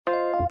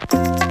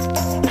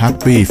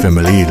Happy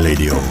Family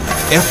Radio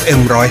FM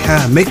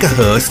 105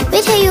 MHz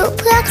วิทยุ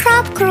เพื่อครอ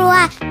บครัว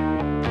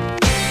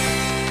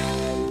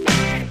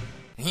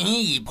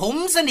ผม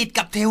สนิท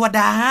กับเทว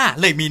ดา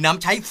เลยมีน้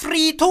ำใช้ฟ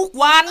รีทุก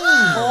วัน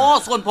โอ้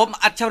ส่วนผม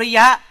อัจฉริย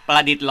ะปร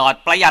ะดิษฐ์หลอด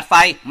ประหยัดไฟ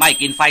ไม่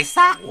กินไฟ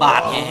สักบา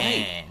ท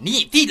นี่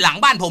ที่หลัง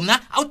บ้านผมนะ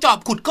เอาจอบ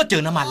ขุดก็เจ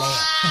อน้ำมันแล้ว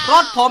ร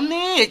ถผม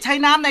นี่ใช้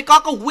น้ำในก๊อ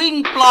กก็วิ่ง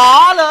ปลอ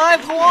เลย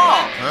พ่อ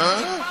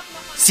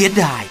เสีย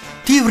ดาย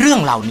ที่เรื่อ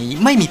งเหล่านี้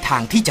ไม่มีทา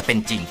งที่จะเป็น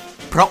จริง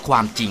เพราะคว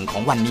ามจริงขอ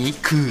งวันนี้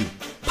คือ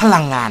พลั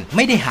งงานไ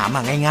ม่ได้หาม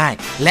าง่าย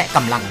ๆและก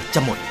ำลังจะ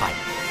หมดไป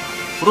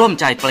ร่วม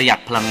ใจประหยัด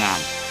พลังงาน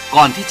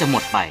ก่อนที่จะหม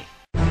ดไป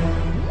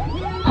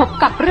พบ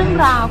กับเรื่อง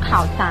ราวข่า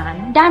วสาร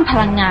ด้านพ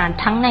ลังงาน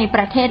ทั้งในป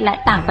ระเทศและ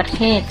ต่างประเ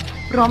ทศ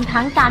รวม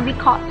ทั้งการวิ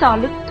เคราะห์เจาะ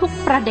ลึกทุก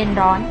ประเด็น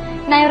ร้อน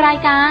ในราย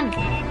การ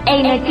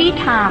Energy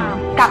Time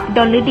กับด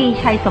ลฤดี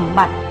ชัยสม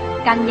บัติ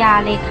กัญญา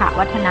เลขา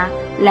วัฒนะ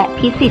และ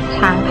พิสิทธิ์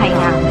ช้างไพ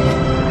งาม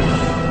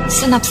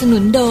สนับสนุ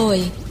นโดย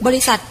บ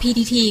ริษัท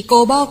PTT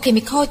Global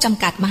Chemical จ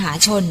ำกัดมหา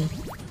ชน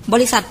บ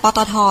ริษัทปต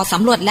ท.ส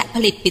ำรวจและผ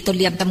ลิตปิโตรเ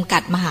ลียมจำกั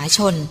ดมหาช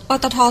นป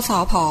ตท.ส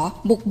ผ.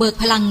บุกเบิก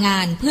พลังงา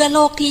นเพื่อโล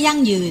กที่ยั่ง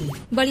ยืน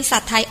บริษั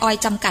ทไทยออย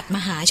ล์จำกัดม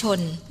หาชน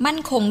มั่น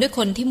คงด้วยค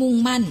นที่มุ่ง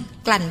มั่น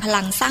กลั่นพ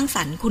ลังสร้างส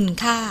รรค์คุณ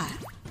ค่า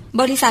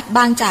บริษัทบ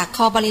างจากค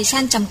อร์ปอเร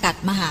ชั่นจำกัด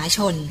มหาช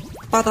น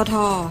ปตท.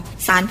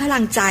สารพลั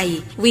งใจ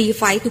We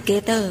Fight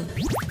Together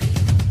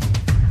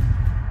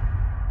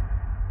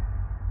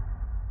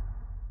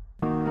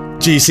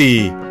GC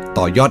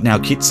ต่อยอดแนว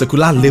คิด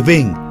Circular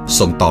Living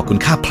ส่งต่อคุณ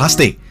ค่าพลาส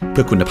ติกเ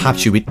พื่อคุณภาพ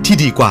ชีวิตที่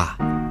ดีกว่า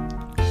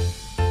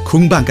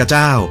คุ้งบางกระเ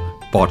จ้า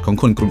ปอดของ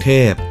คนกรุงเท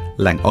พ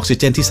แหล่งออกซิ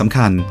เจนที่สำ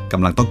คัญก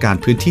ำลังต้องการ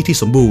พื้นที่ที่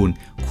สมบูรณ์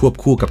ควบ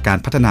คู่กับการ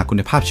พัฒนาคุ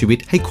ณภาพชีวิต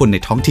ให้คนใน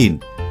ท้องถิ่น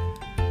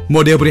โม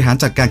เดลบริหาร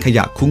จัดการขย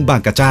ะคุ้งบา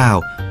งกระเจ้า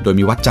โดย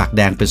มีวัดจากแ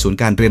ดงเป็นศูนย์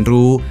การเรียน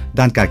รู้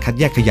ด้านการคัด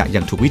แยกขยะอย่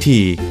างถูกวิ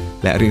ธี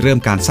และริเริ่ม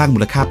การสร้างมู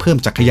ลค่าเพิ่ม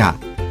จากขยะ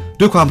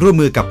ด้วยความร่วม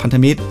มือกับพันธ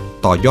มิตร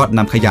ต่อยอดน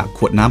ำขยะข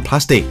วดน้ำพลา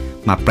สติก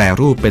มาแปร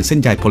รูปเป็นเส้น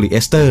ใยโพลีเอ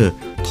สเตอร์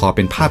ทอเ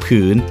ป็นผ้า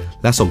ผืน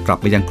และส่งกลับ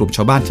ไปยังกลุ่มช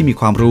าวบ้านที่มี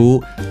ความรู้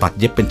ตัด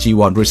เย็บเป็นจี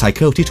วรรีไซเ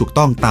คิลที่ถูก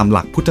ต้องตามห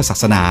ลักพุทธศา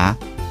สนา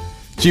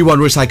จีวร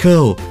รีไซเคิ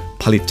ล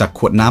ผลิตจากข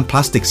วดน้ำพล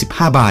าสติก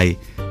15ใบ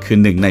คือ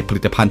หนึ่งในผ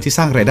ลิตภัณฑ์ที่ส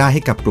ร้างรายได้ใ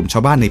ห้กับกลุ่มชา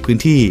วบ้านในพื้น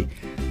ที่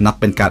นับ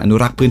เป็นการอนุ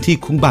รักษ์พื้นที่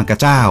คุ้งบางกระ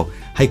เจ้า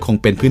ให้คง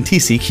เป็นพื้นที่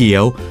สีเขีย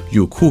วอ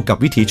ยู่คู่กับ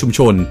วิถีชุมช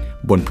น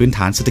บนพื้นฐ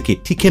านเศรษฐกิจ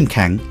ที่เข้มแ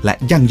ข็งและ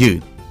ยั่งยืน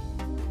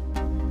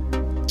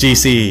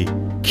GC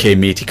เค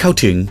มีที่เข้า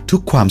ถึงทุ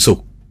กความสุ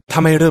ขถ้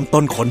าไม่เริ่ม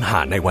ต้นค้นหา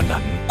ในวัน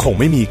นั้นคง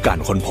ไม่มีการ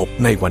ค้นพบ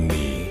ในวัน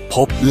นี้พ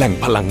บแหล่ง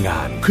พลังงา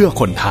นเพื่อ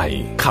คนไทย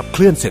ขับเค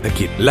ลื่อนเศรษฐ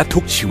กิจและทุ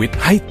กชีวิต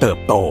ให้เติบ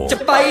โตจะ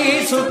ไป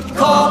สุด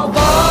ขอบ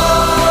ฟ้า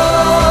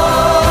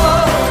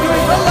ด้วย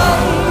พลั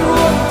งร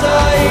วมใจ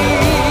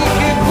เ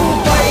คียงคู่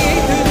ไป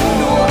ถึง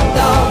ดวง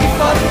ดาวที่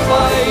ฝันใ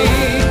ฝ่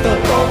เติบ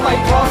โตไป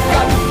พร้อม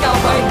กันก้าว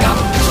ไปกับ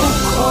ทุก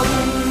คน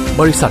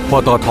บริษัทป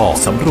ตท.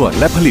สำรวจ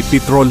และผลิตปิ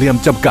โตรเลียม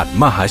จำกัด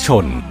มหาช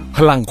น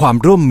พลังความ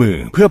ร่วมมือ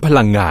เพื่อพ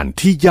ลังงาน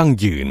ที่ยั่ง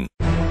ยืน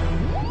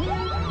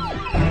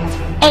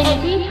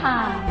Energy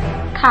Time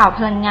ข่าวพ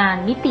ลังงาน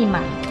มิติให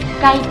ม่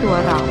ใกล้ตัว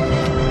เรา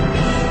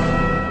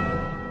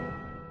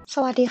ส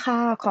วัสดีค่ะ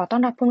ขอต้อ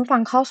นรับคุณผู้ฟั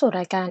งเข้าสู่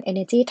รายการ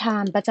Energy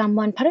Time ประจำ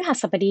วันพฤหั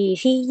สบดี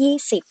ที่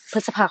20พฤ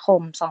ษภาค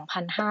ม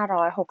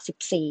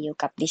2564อยู่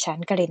กับดิฉัน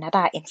กฤณด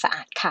าเอ็มสะอ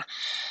าดค่ะ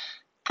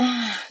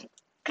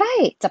ใกล้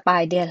จะปลา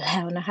ยเดือนแล้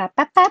วนะคะแ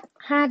ป๊บ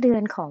ๆ5เดือ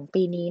นของ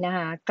ปีนี้นะค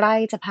ะใกล้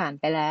จะผ่าน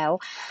ไปแล้ว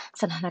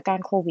สถานการ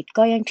ณ์โควิด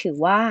ก็ยังถือ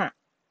ว่า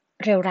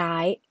เลวร้า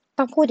ย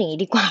ต้องพูดอย่างนี้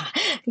ดีกว่า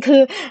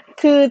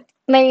คือ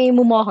ใน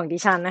มุมมองของดิ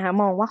ฉันนะคะ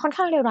มองว่าค่อน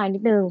ข้างเลวร้ายนิ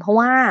ดนึงเพราะ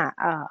ว่า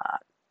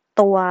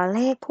ตัวเล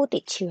ขผู้ติ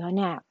ดเชื้อเ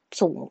นี่ย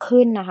สูง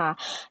ขึ้นนะคะ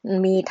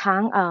มีทั้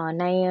ง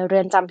ในเรื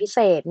อนจำพิเศ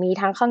ษมี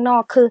ทั้งข้างนอ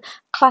กคือ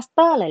คลัสเต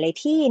อร์หลาย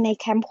ๆที่ใน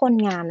แคมป์คน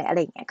งานอะไร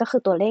อย่างเงี้ยก็คื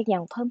อตัวเลขยั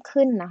งเพิ่ม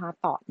ขึ้นนะคะ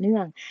ต่อเนื่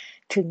อง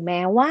ถึงแ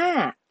ม้ว่า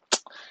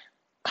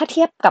ถ้าเ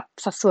ทียบกับ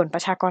สัดส่วนปร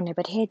ะชากรใน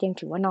ประเทศยัง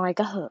ถือว่าน้อย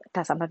ก็เหอะแ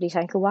ต่สำหรับดิ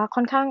ฉันคือว่าค่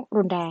อนข้าง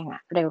รุนแรง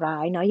เลวร้า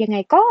ยเนาะยังไง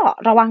ก็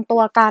ระวังตั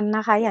วกันน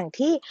ะคะอย่าง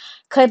ที่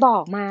เคยบอ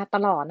กมาต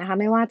ลอดนะคะ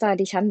ไม่ว่าจะ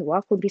ดิฉันหรือว่า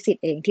คุณพิสิท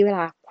ธิ์เองที่เวล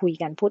าคุย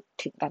กันพูด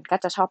ถึงกันก็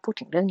จะชอบพูด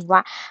ถึงเรื่องนี้ว่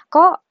า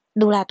ก็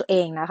ดูแลตัวเอ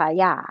งนะคะ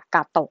อย่าก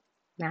าดตก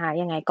นะคะ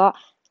ยังไงก็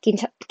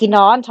กิน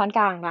ร้อนช้อนก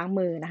ลางล้าง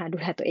มือนะคะดู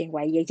แลตัวเองไ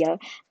ว้เยอะ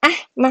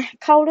ๆมา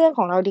เข้าเรื่องข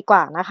องเราดีกว่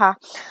านะคะ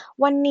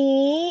วัน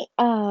นี้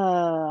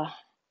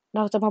เร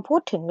าจะมาพู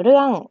ดถึงเ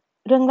รื่อง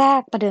แร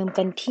กประเดิม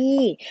กันที่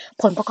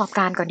ผลประกอบก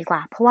ารก่อนดีกว่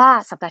าเพราะว่า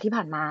สัปดาห์ที่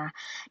ผ่านมา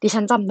ดิฉั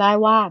นจำได้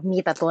ว่ามี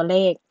แต่ตัวเล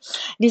ข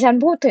ดิฉัน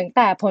พูดถึงแ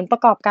ต่ผลปร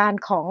ะกอบการ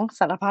ของส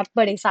ารพัด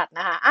บริษัทน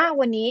ะคะ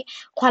วันนี้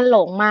ควันหล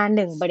งมา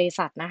1บริ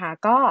ษัทนะคะ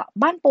ก็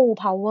บ้านปู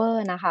พาวเวอ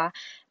ร์นะคะ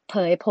เผ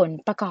ยผล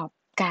ประกอบ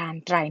การ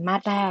ไตรมา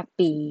สแรก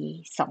ปี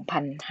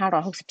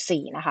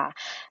2564นะคะ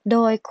โด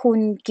ยคุณ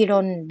กิร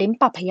ณ ลิ้ม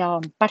ปรับพยอ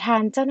มประธา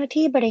นเจ้าหน้า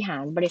ที่บริหา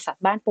รบริษัท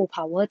บ้านปูพ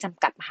าวเวอร์จ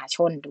ำกัดมหาช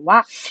นหรือว่า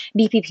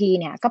BPP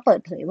เนี่ยก็เปิด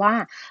เผยว่า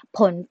ผ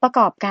ลประก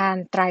อบการ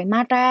ไตรม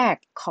าสแรก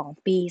ของ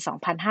ปี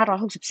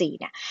2564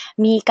เนี่ย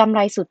มีกำไร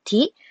สุท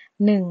ธิ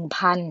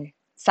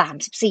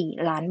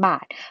 1,034 ล้านบา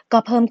ทก็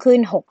เพิ่มขึ้น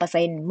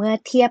 6% เมื่อ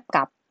เทียบ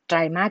กับ ไต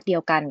รมาสเดี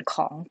ยวกันข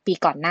องปี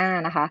ก่อนหน้า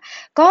นะคะ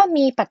ก็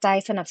มีปัจจัย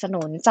สนับส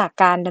นุนจาก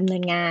การดำเนิ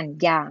นงาน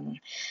อย่าง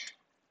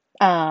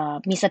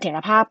มีเสถียร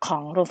ภาพขอ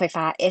งโรงไฟ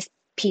ฟ้า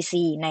SPC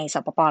ในส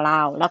ปป.ลา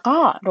วแล้วก็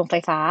โรงไฟ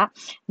ฟ้า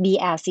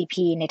BLCP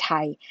ในไท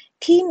ย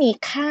ที่มี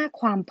ค่า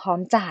ความพร้อม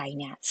จ่าย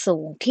เนี่ยสู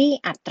งที่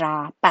อัตรา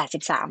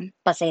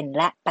 83%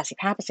 และ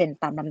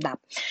 85% ตามลำดับ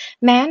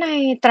แม้ใน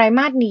ไตรม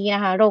าสนี้น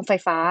ะคะโรงไฟ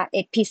ฟ้า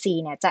SPC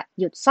เนี่ยจะ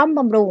หยุดซ่อมบ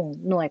ำรุง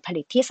หน่วยผ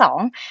ลิตที่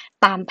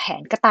2ตามแผ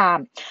นก็ตาม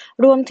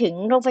รวมถึง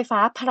โรงไฟฟ้า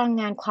พลัง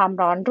งานความ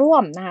ร้อนร่ว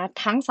มนะคะ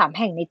ทั้ง3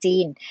แห่งในจี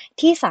น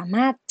ที่สาม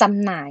ารถจ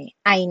ำหน่าย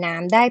ไอน้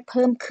ำได้เ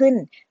พิ่มขึ้น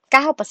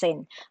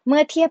 9% เ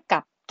มื่อเทียบกั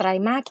บไตร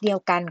มาสเดียว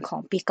กันขอ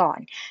งปีก่อน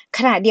ข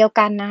ณะเดียว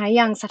กันนะคะ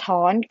ยังสะท้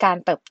อนการ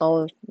เติบโต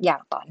อย่า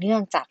งต่อเนื่อ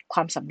งจากคว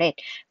ามสำเร็จ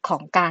ขอ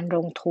งการล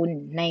งทุน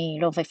ใน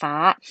โรงไฟฟ้า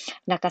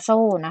นากาโซ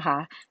นะคะ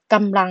ก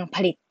ำลังผ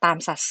ลิตตาม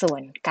สัดส่ว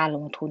นการล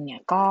งทุนเนี่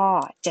ยก็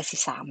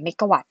73เม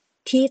กะวัตต์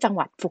ที่จังห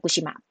วัดฟุกุ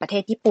ชิมะประเท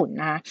ศญี่ปุ่น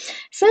นะคะ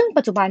ซึ่ง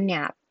ปัจจุบันเนี่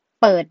ย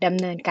เปิดดำ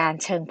เนินการ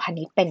เชิงพา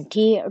ณิชย์เป็น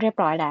ที่เรียบ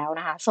ร้อยแล้ว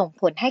นะคะส่ง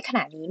ผลให้ขณ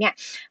ะนี้เนี่ย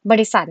บ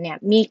ริษัทเนี่ย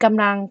มีก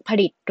ำลังผ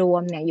ลิตรว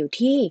มเนี่ยอยู่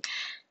ที่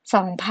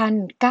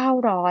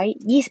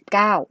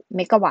2,929 เม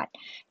กะวัตต์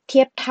เที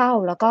ยบเท่า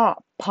แล้วก็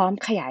พร้อม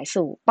ขยาย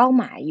สู่เป้า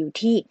หมายอยู่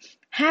ที่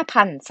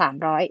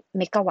 5,300 เ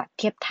มกะวัตต์เ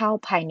ทียบเท่า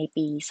ภายใน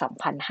ปี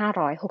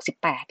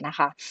 2568 นะค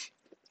ะ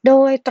โด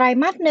ยไตร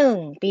มาส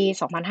1ปี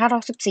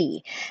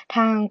 2514 ท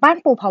างบ้าน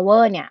ปูพาวเวอ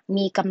ร์เนี่ย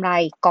มีกำไร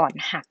ก่อน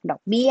หักดอ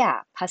กเบี้ย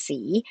ภาษี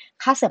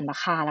ค่าเสื่อมรา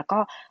คาแล้วก็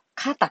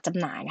ค่าตัดจำ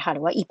หน่ายนะคะห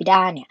รือว่า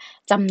EBITDA เนี่ย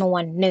จำนว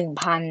น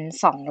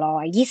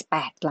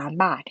 1,228 ล้าน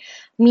บาท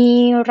มี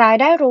ราย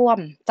ได้รวม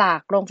จาก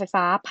โรงไฟ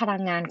ฟ้าพลั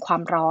งงานควา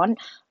มร้อน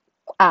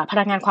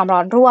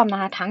ร่วมน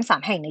ะคะทั้ง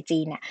3แห่งในจี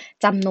นเนี่ย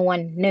จำนวน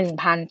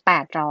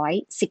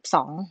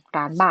 1,812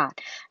 ล้านบาท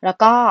แล้ว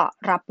ก็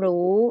รับ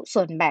รู้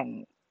ส่วนแบ่ง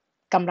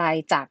กำไร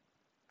จาก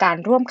การ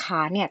ร่วมค้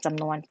าเนี่ยจ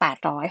ำนวน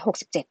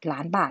867ล้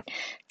านบาท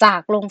จาก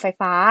โรงไฟ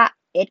ฟ้า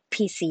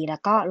SPC แล้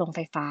วก็โรงไฟ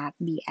ฟ้า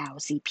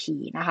BLCP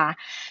นะคะ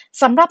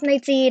สำหรับใน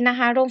จีนนะ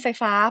คะโรงไฟ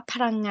ฟ้าพ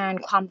ลังงาน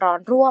ความร้อ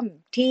นร่วม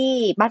ที่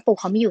บ้านปู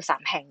เขามีอยู่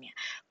3แห่งเนี่ย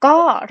ก็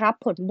รับ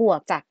ผลบวก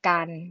จากกา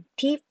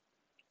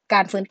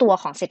รฟื้นตัว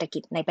ของเศรษฐกิ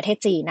จในประเทศ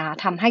จีนนะคะ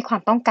ทำให้ควา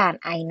มต้องการ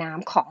ไอน้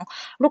ำของ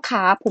ลูกค้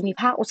าภูมิ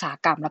ภาคอุตสาห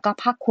กรรมแล้วก็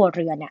ภาคครัวเ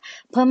รือนเนี่ย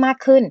เพิ่มมาก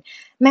ขึ้น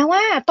แม้ว่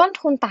าต้น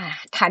ทุน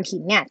ถ่านหิ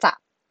นเนี่ยจะ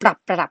ปรับ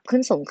ระดับขึ้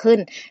นสูงขึ้น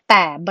แ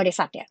ต่บริ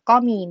ษัทเนี่ยก็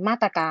มีมา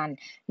ตรการ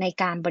ใน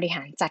การบริห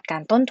ารจัดกา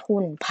รต้นทุ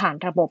นผ่าน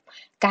ระบบ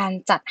การ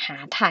จัดหา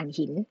ถ่าน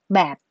หินแบ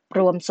บ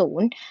รวมศู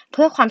นย์เ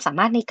พื่อความสา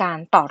มารถในการ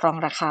ต่อรอง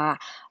ราคา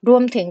รว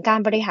มถึงการ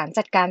บริหาร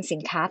จัดการสิ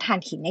นค้าถ่าน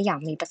หินอย่าง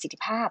มีประสิทธิ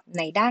ภาพใ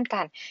นด้านก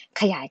าร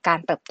ขยายการ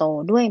เติบโต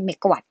ด้วยเม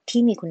กะวัตต์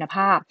ที่มีคุณภ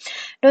าพ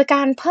โดยก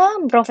ารเพิ่ม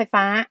โรงไฟ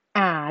ฟ้า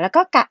แล้ว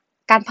ก็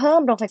การเพิ่ม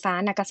โรงไฟฟ้า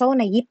นากาโซ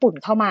ในญี่ปุ่น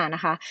เข้ามาน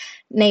ะคะ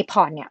ในพ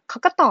อร์ตเนี่ยเขา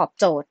ก็ตอบ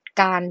โจทย์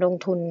การลง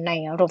ทุนใน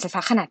โรงไฟฟ้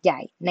าขนาดใหญ่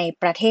ใน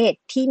ประเทศ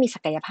ที่มีศั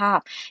กยภาพ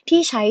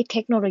ที่ใช้เท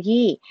คโนโล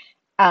ยี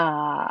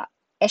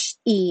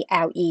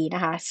HELE น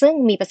ะคะซึ่ง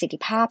มีประสิทธิ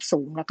ภาพสู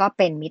งแล้วก็เ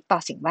ป็นมิตรต่อ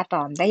สิ่งแวด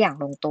ล้อมได้อย่าง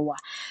ลงตัว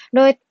โด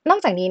ยนอก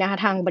จากนี้นะคะ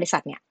ทางบริษั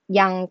ทเนี่ย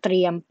ยังเต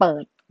รียมเปิ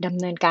ดดำ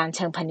เนินการเ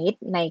ชิงพาณิช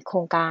ย์ในโคร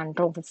งการโ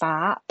รงไฟฟ้า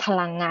พ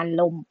ลังงาน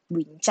ลมห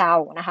วินเจา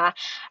นะคะ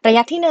ระย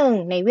ะที่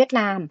1ในเวียดน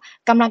าม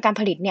กำลังการ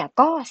ผลิตเนี่ย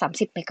ก็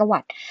30เมกะวั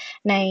ตต์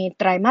ในไ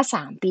ตรมาส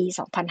3ปี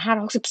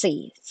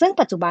 2564ซึ่ง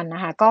ปัจจุบันน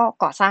ะคะก็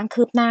ก่อสร้าง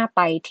คืบหน้าไ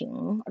ปถึง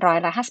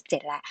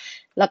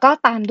57%แล้วก็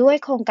ตามด้วย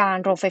โครงการ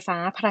โรงไฟฟ้า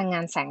พลังงา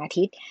นแสงอา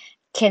ทิตย์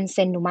เคนเซ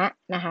นุมะ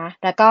นะคะ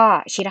แล้วก็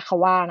ชิราคา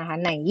วะนะคะ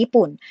ในญี่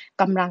ปุ่น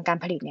กำลังการ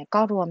ผลิตเนี่ย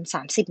ก็รวม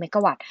30เมก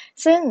ะวัตต์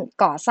ซึ่ง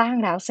ก่อสร้าง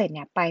แล้วเสร็จเ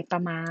นี่ยไปปร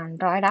ะมาณ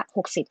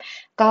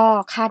60%ก็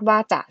คาดว่า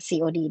จะ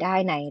COD ได้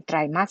ในไตร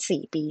มาส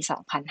4ปี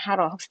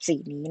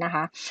 2564นี้นะค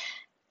ะ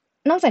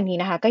นอกจากนี้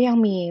นะคะก็ยัง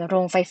มีโร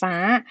งไฟฟ้า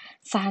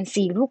ซาน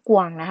ซีลูกกว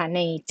างนะคะใ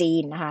นจี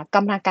นนะคะก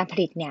ำลังการผ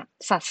ลิตเนี่ย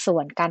สัดส่ว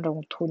นการลง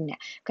ทุนเนี่ย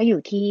ก็อยู่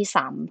ที่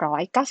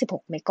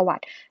396เมกะวัต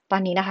ต์ตอ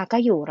นนี้นะคะก็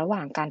อยู่ระหว่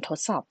างการทด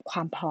สอบคว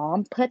ามพร้อม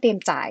เพื่อเตรียม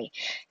จ่าย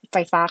ไฟ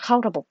ฟ้าเข้า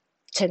ระบบ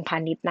เชิงพา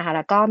ณิชย์นะคะแ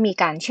ล้วก็มี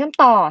การเชื่อม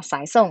ต่อสา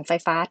ยส่งไฟ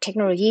ฟ้าเทคโ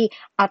นโลยี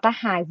Ultra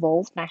High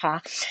Volt นะคะ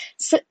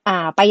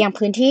ไปยัง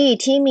พื้นที่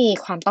ที่มี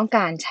ความต้องก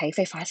ารใช้ไฟ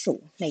ฟ้าสู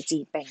งในจี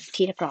นเป็น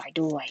ที่เรียบร้อย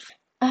ด้วย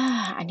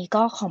อันนี้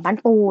ก็ของบ้าน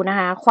ปูนะ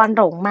คะควัน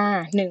หลงมา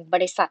1บ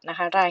ริษัทนะค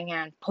ะรายง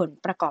านผล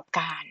ประกอบก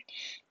าร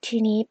ที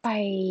นี้ไป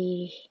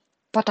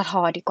ปตท.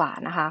ดีกว่า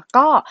นะคะ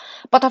ก็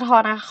ปตท.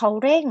นะเขา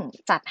เร่ง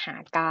จัดหา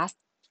ก๊าซ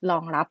รอ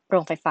งรับโร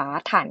งไฟฟ้า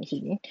ถ่านหิ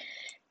น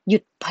หยุ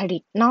ดผลิ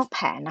ตนอกแผ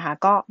นนะคะ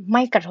ก็ไ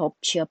ม่กระทบ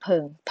เชื้อเพลิ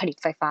งผลิต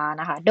ไฟฟ้า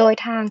นะคะโดย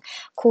ทาง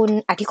คุณ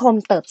อธิคม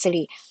เติบสิ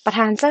ริประธ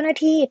านเจ้าหน้า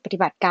ที่ปฏิ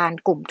บัติการ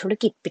กลุ่มธุร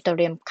กิจปิโตรเ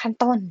ลียมขั้น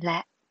ต้นและ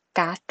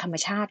ก๊าซธรรม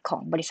ชาติขอ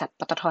งบริษัท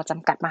ปตท.จ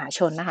ำกัดมหาช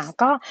นนะคะ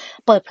ก็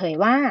เปิดเผย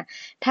ว่า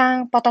ทาง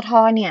ปตท.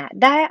เนี่ย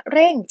ได้เ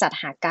ร่งจัด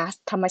หาก๊าซ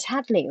ธรรมชา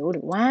ติเหลวห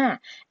รือว่า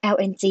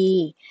LNG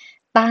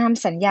ตาม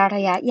สัญญาร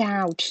ะยะยา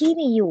วที่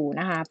มีอยู่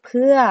นะคะเ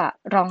พื่อ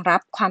รองรั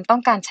บความต้อ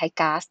งการใช้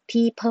ก๊าซ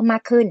ที่เพิ่มมา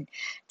กขึ้น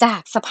จา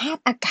กสภาพ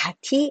อากาศ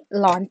ที่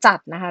ร้อนจัด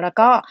นะคะแล้ว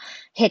ก็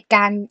เหตุก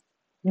ารณ์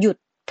หยุด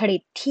ผลิ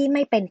ตที่ไ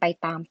ม่เป็นไป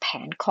ตามแผ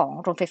นของ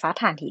โรงไฟฟ้า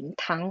ถ่านหิน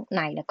ทั้งใ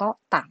นและก็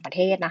ต่างประเ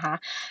ทศนะคะ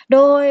โด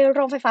ยโร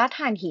งไฟฟ้า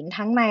ถ่านหิน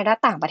ทั้งในและ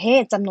ต่างประเท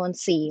ศจำนวน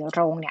4โร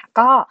งเนี่ย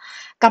ก็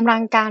กำลั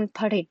งการ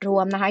ผลิตรว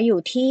มนะคะอยู่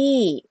ที่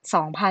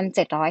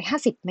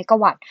 2,750 เมกะ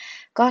วัตต์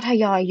ก็ท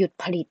ยอยหยุด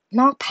ผลิต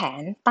นอกแผ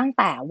นตั้งแ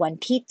ต่วัน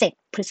ที่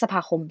7 พฤษภ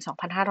าคม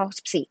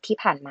 2564 ที่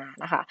ผ่านมา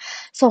นะคะ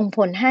ส่งผ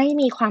ลให้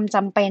มีความจ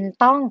ำเป็น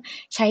ต้อง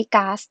ใช้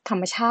ก๊าซธร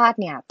รมชาติ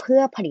เนี่ยเพื่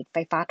อผลิตไฟ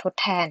ฟ้าทด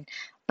แทน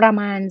ประ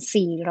มาณ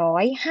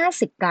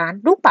450ล้าน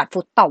ลูกบาศก์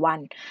ฟุตต่อวัน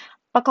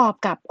ประกอบ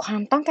กับควา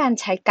มต้องการ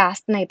ใช้ก๊าซ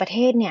ในประเท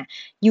ศเนี่ย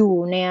อยู่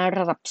ในร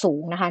ะดับสู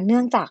งนะคะเนื่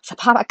องจากส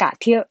ภาพอากาศ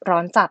ที่ร้อ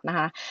นจัดนะค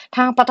ะท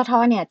างปตท.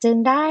เนี่ยจึง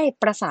ได้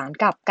ประสาน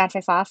กับการไฟ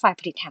ฟ้าฝ่าย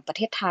ผลิตแห่งประเ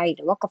ทศไทยห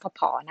รือว่ากฟ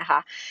ผ.นะคะ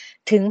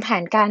ถึงแผ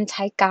นการใ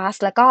ช้ก๊าซ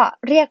แล้วก็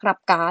เรียกรับ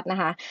ก๊าซนะ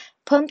คะ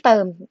เพิ่มเติ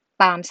ม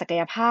ตามศัก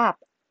ยภาพ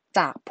จ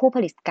ากผู้ผ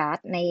ลิตก๊าซ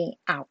ใน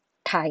อ่าว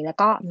ไทยแล้ว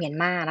ก็เมียน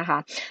มานะคะ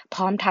พ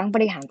ร้อมทั้งบ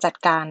ริหารจัด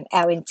การ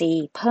LNG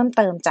เพิ่มเ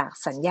ติมจาก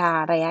สัญญา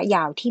ระยะย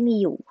าวที่มี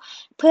อยู่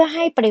เพื่อใ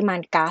ห้ปริมาณ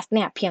ก๊าซเ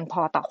นี่ยเพียงพ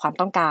อต่อความ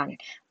ต้องการ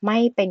ไม่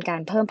เป็นกา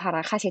รเพิ่มภาร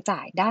ะค่าใช้จ่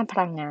ายด้านพ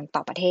ลังงานต่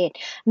อประเทศ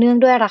เนื่อง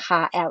ด้วยราคา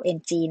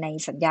LNG ใน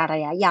สัญญาระ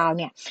ยะยาว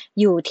เนี่ย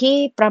อยู่ที่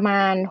ประม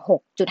าณ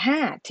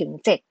 6.5 ถึง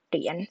 7 เห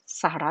รียญ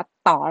สหรัฐ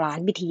ต่อล้าน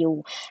BTU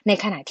ใน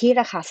ขณะที่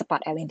ราคาสปอต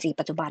LNG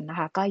ปัจจุบันนะ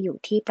คะก็อยู่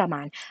ที่ประม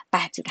าณ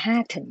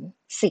 8.5 ถึง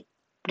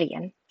 10 เหรีย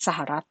ญสห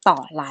รัฐต่อ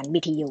ล้าน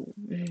BTU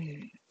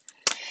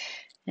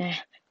นะ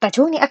แต่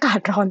ช่วงนี้อากาศ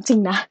ร้อนจริง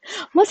นะ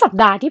เมื่อสัป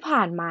ดาห์ที่ผ่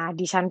านมา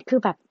ดิฉันคือ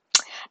แบบ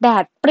แด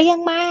ดเปรี้ยง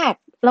มาก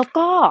แล้ว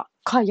ก็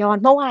ขอย้อน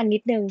เมื่อวานนิ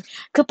ดนึง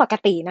คือปก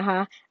ตินะคะ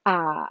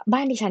บ้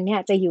านดิฉันเนี่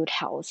ยจะอยู่แถ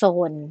วโซ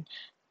น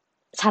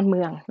ชานเ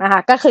มืองนะคะ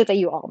ก็คือจะ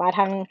อยู่ออกมาท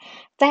าง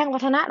แจ้งวั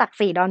ฒนะหลัก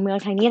สี่ดอนเมือง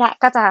ทางนี้แหละ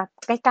ก็จะ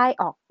ใกล้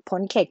ๆออกพ้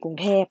นเขตกรุง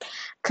เทพ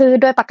คือ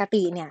โดยปก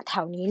ติเนี่ยแถ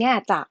วนี้เนี่ย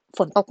จะฝ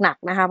นตกหนัก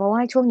นะคะเพราะว่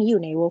าช่วงนี้อ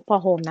ยู่ใน work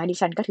from home นะดิ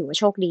ฉันก็ถือว่า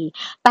โชคดี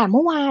แต่เ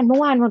มื่อวาน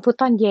วันพุธ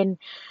ตอนเย็น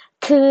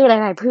คือห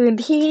ลายๆพื้น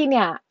ที่เ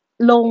นี่ย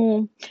ลง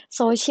โ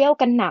ซเชียล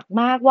กันหนัก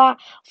มากว่า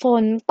ฝ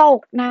นตก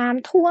น้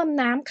ำท่วม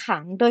น้ำขั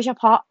งโดยเฉ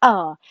พาะ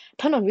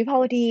ถนนวิภา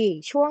วดี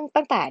ช่วง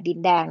ตั้งแต่ดิน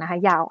แดงนะคะ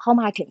ยาวเข้า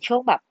มาถึงช่ว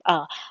งแบบ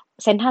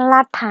เซ็นทรัลล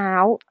าดพร้า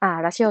ว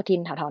รัชโยธิน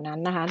แถวๆนั้น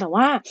นะคะแต่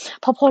ว่า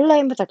พอพ้นเลย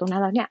มาจากตรงนั้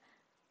นแล้วเนี่ย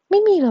ไ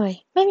ม่มีเลย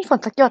ไม่มีฝน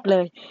สักหยดเล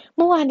ยเ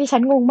มื่อวานดิฉั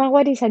นงงมากว่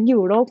าดิฉันอ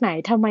ยู่โลกไหน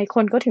ทำไมค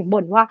นก็ถึง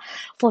บ่นว่า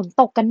ฝน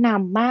ตกกระหน่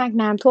ำมาก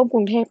น้ำท่วมก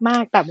รุงเทพมา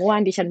กแต่เมื่อวา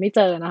นดิฉันไม่เ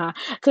จอนะคะ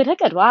คือถ้า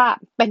เกิดว่า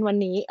เป็นวัน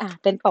นี้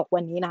เป็นตก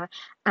วันนี้นะ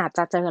อาจจ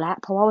ะเจอแล้ว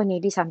เพราะว่าวันนี้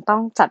ดิฉันต้อ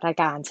งจัดราย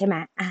การใช่ไหม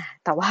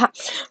แต่ว่า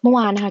เมื่อว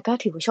านนะคะก็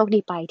ถือว่าโชคดี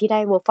ไปที่ได้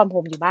work from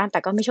home อยู่บ้านแต่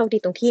ก็ไม่โชคดี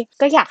ตรงที่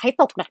ก็อยากให้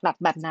ตกหนัก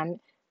ๆแบบนั้น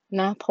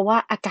นะเพราะว่า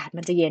อากาศ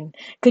มันจะเย็น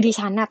คือดิ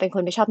ฉันน่ะเป็นค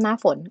นไม่ชอบหน้า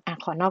ฝน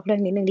ขอนอกเรื่อ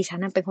งนิดนึงดิฉัน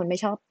น่ะเป็นคนไม่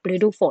ชอบฤ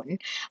ดูฝน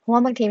เพราะว่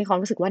าบางทีมีความ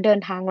รู้สึกว่าเดิน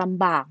ทางล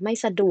ำบากไม่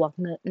สะดวก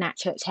เหนอะหนะ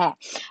เฉอะแฉะ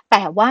แ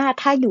ต่ว่า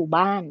ถ้าอยู่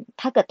บ้าน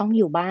ถ้าเกิดต้อง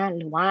อยู่บ้าน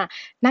หรือว่า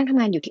นั่งทำ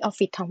งานอยู่ที่ออฟ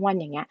ฟิศทั้งวัน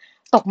อย่างเงี้ย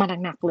ตกมา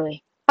หนักๆเลย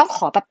ต้องข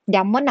อแบบ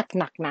ย้ำว่า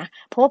หนักๆนะ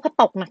เพราะว่าพอ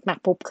ตกหนัก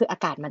ๆปุ๊บคืออา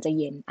กาศมันจะเ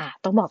ย็น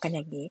ต้องบอกกันอ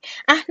ย่างนี้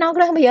นอกเ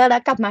รื่องไปเยอะแล้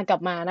วกลับ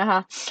มานะคะ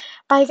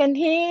ไปกัน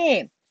ที่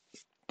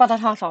ปต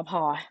ท.สผ.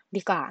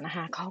ดีกว่านะค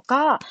ะเขา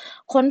ก็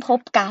ค้นพบ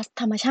ก๊าซ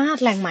ธรรมชาติ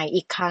แหล่งใหม่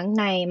อีกครั้ง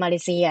ในมาเล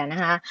เซียนะ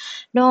คะ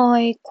โดย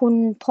คุณ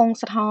พง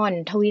ศธร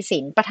ทวีสิ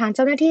นประธานเ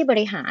จ้าหน้าที่บ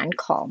ริหาร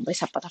ของบริ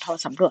ษัทปตท.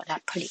สำรวจและ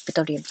ผลิตปิโต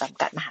รเลียมจ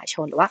ำกัดมหาช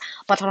นหรือว่า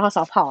ปตท.ส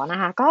ผ.นะ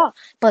คะก็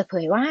เปิดเผ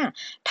ยว่า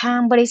ทาง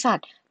บริษัท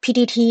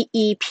PTT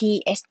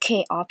EPSK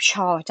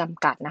Offshore จ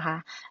ำกัดนะคะ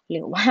ห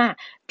รือว่า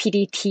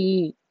PTT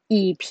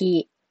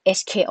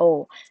EPSKO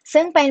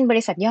ซึ่งเป็นบ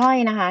ริษัทย่อย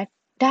นะคะ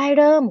ได้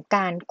เริ่มก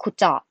ารขุด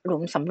เจาะหลุ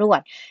มสำรว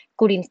จ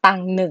กุรินตัง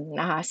1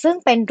นะคะซึ่ง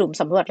เป็นหลุม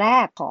สำรวจแร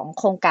กของ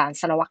โครงการ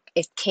สารวัตร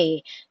SK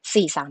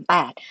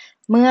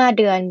 438เมื่อ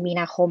เดือนมี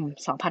นาคม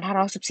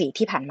 2514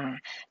 ที่ผ่านมา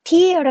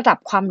ที่ระดับ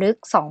ความลึก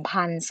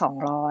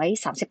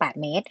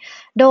 2,238 เมตร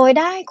โดย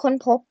ได้ค้น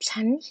พบ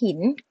ชั้นหิน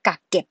กัก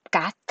เก็บ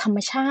ก๊าซธรรม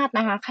ชาติน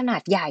ะคะขนา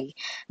ดใหญ่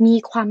มี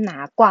ความหนา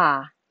กว่า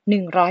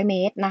100 เม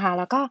ตรนะคะ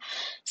แล้วก็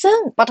ซึ่ง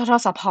ปตท.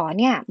สผ.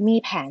เนี่ยมี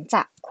แผนจ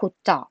ะขุด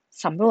เจาะ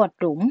สำรวจ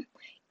หลุม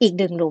อีก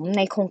1หลุมใ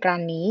นโครงการ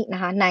นี้นะ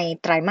คะใน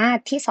ไตรมาส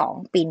ที่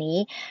2ปีนี้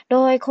โด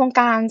ยโครง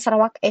การสาร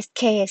วัตร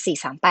SK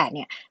 438เ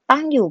นี่ย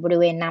ตั้งอยู่บริ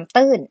เวณน้ำ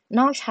ตื้น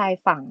นอกชาย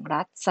ฝั่ง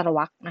รัฐสาร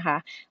วัตรนะคะ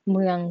เ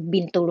มืองบิ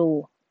นตูรู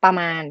ประ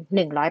มาณ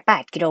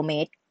108 กิโลเม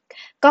ตร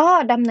ก็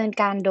ดำเนิน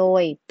การโด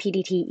ย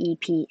PTT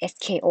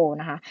EPSKO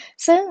นะคะ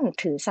ซึ่ง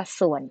ถือสัด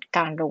ส่วนก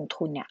ารลง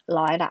ทุนเนี่ย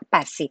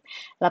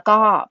80%แล้วก็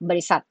บ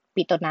ริษัท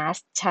ปิโตนัส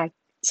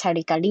ชา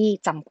ริกาลี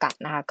จำกัด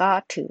นะคะก็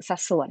ถือสั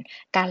ดส่วน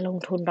การลง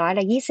ทุน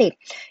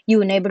20%อ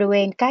ยู่ในบริเว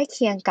ณใกล้เ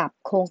คียงกับ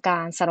โครงกา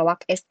รสารวัต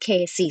ร SK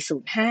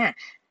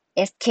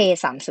 405 SK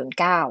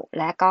 309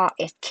และก็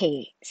SK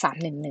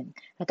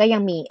 311แล้วก็ยั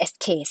งมี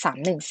SK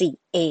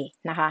 314A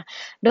นะคะ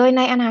โดยใ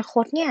นอนาค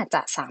ตเนี่ยจ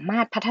ะสามา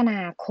รถพัฒนา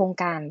โครง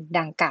การ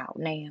ดังกล่าว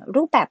ใน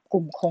รูปแบบก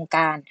ลุ่มโครงก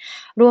าร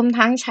รวม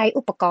ทั้งใช้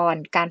อุปกร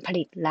ณ์การผ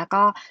ลิตและ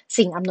ก็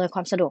สิ่งอำนวยคว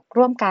ามสะดวก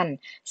ร่วมกัน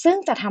ซึ่ง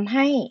จะทำใ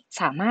ห้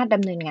สามารถด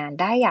ำเนินงาน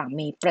ได้อย่าง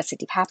มีประสิท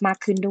ธิภาพมาก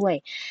ขึ้นด้วย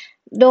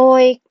โด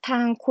ยทา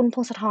งคุณพ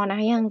งศธรนะ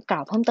คะยังกล่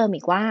าวเพิ่มเติม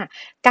อีกว่า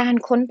การ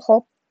ค้นพ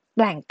บ แ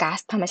หล่งก๊าซ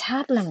ธรรมชา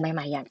ติแหล่งให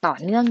ม่ๆอย่างต่อ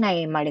เนื่องใน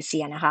มาเลเซี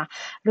ยนะคะ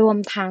รวม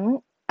ทั้ง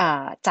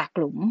จาก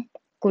หลุม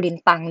กูริน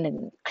ตัง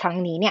1ครั้ง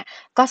นี้เนี่ย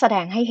ก็แสด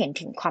งให้เห็น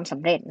ถึงความส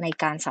ำเร็จใน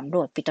การสำร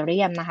วจปิโตรเลี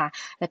ยมนะคะ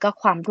แล้วก็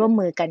ความร่วม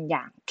มือกันอ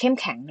ย่างเข้ม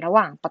แข็งระห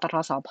ว่างปตท.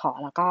สผ.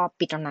แล้วก็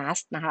ปิโตรนัส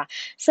นะคะ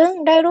ซึ่ง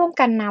ได้ร่วม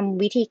กันน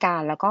ำวิธีกา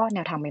รแล้วก็แน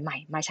วทางใหม่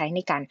ๆมาใช้ใน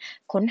การ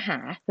ค้นหา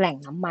แหล่ง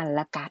น้ำมันแล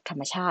ะก๊าซธร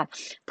รมชาติ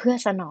เพื่อ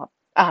สน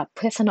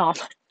อง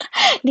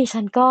ดิฉั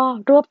นก็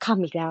รวบค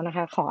ำอีกแล้วนะค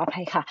ะขออ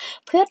ภัยค่ะ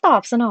เพื่อตอ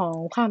บสนอง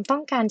ความต้อ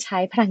งการใช้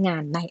พลังงา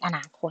นในอน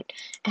าคต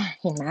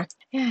เห็นไหม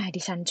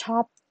ดิฉันชอ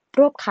บ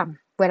รวบค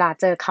ำเวลา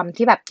เจอคำ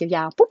ที่แบบย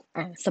าวๆปุ๊บ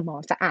สมอง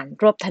จะอ่าน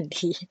รวบทัน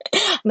ที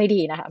ไม่ดี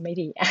นะคะไม่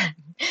ดี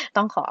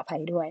ต้องขออภั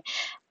ยด้วย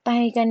ไป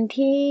กัน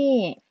ที่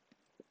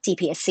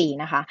GPSC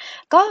นะคะ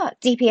ก็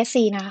GPSC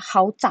นะคะเข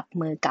าจับ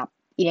มือกับ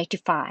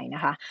Electrify น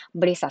ะคะ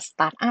บริษัทส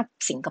ตาร์ทอัพ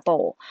สิงคโป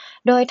ร์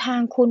โดยทา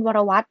งคุณวร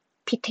วัฒน์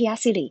พิทย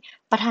ศิริ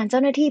ประธานเจ้า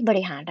หน้าที่บ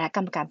ริหารและก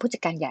รรมการผู้จั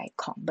ดการใหญ่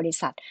ของบริ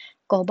ษัท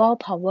Global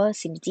Power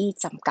Synergy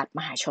จำกัดม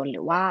หาชนห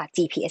รือว่า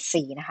GPSC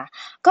นะคะ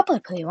ก็เปิ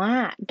ดเผยว่า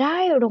ได้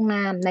ลงน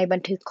ามในบั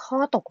นทึกข้อ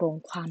ตกลง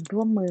ความ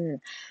ร่วมมือ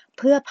เ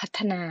พื่อพัฒ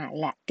นา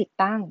และติด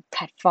ตั้งแพ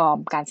ลตฟอร์ม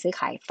การซื้อ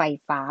ขายไฟ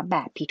ฟ้าแบ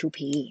บ P2P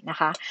นะ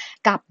คะ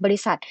กับบริ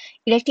ษัท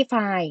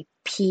Electrify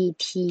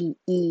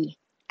PTE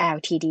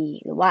Ltd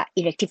หรือว่า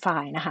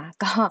Electrify นะคะ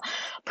ก็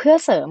เพื่อ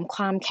เสริมค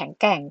วามแข็ง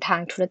แกร่งทา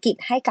งธุรกิจ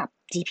ให้กับ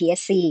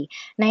GPSC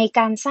ในก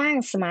ารสร้าง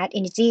Smart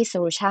Energy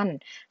Solution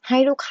ให้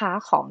ลูกค้า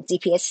ของ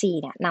GPSC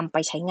เนี่ยนำไป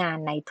ใช้งาน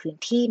ในพื้น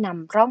ที่น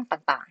ำร่อง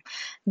ต่าง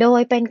ๆโด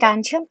ยเป็นการ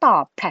เชื่อมต่อ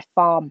แพลตฟ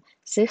อร์ม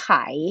ซื้อข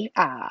าย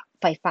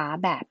ไฟฟ้า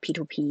แบบ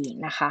P2P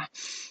นะคะ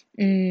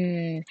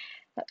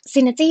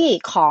Synergy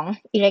ของ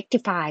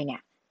Electrify เนี่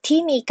ยที่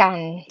มีการ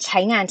ใช้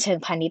งานเชิง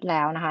พาณิชย์แ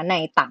ล้วนะคะใน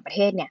ต่างประเท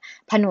ศเนี่ย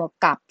ผนวก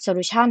กับโซ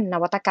ลูชันน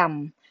วัตกรรม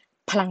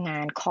พลังงา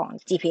นของ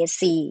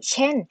GPSC เ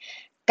ช่น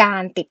กา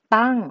รติด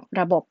ตั้ง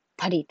ระบบ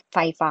ผลิตไฟ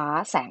ฟ้า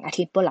แสงอา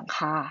ทิตย์บนหลังค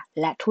า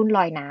และทุ่นล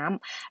อยน้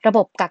ำระบ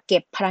บกักเก็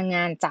บพลังง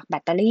านจากแบ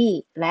ตเตอรี่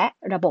และ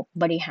ระบบ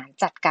บริหาร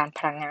จัดการพ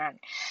ลังงาน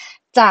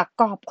จาก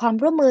กรอบความ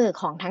ร่วมมือ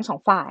ของทั้งสอง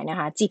ฝ่ายนะ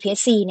คะ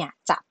GPSC เนี่ย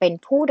จะเป็น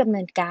ผู้ดำเ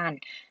นินการ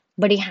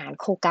บริหาร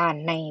โครงการ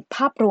ในภ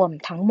าพรวม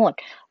ทั้งหมด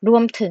รว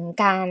มถึง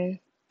การ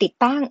ติด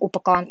ตั้งอุป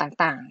กรณ์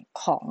ต่าง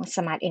ๆของ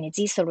Smart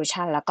Energy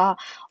Solution แล้วก็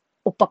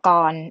อุปก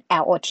รณ์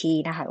IoT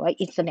นะคะหรือว่า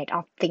Internet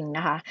of Things น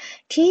ะคะ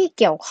ที่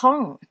เกี่ยวข้อ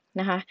ง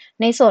นะคะ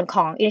ในส่วนข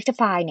อง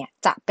Electrify เนี่ย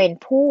จะเป็น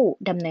ผู้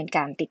ดำเนินก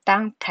ารติดตั้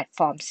งแพลตฟ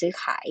อร์มซื้อ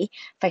ขาย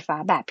ไฟฟ้า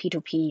แบบ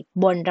P2P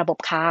บนระบบ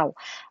คลาวด์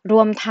ร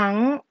วมทั้ง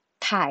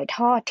ถ่ายท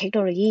อดเทคโน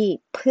โลยี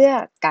เพื่อ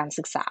การ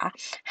ศึกษา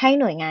ให้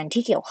หน่วยงาน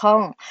ที่เกี่ยวข้อ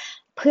ง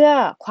เพื่อ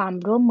ความ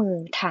ร่วมมือ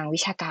ทางวิ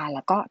ชาการแ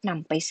ล้วก็น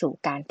ำไปสู่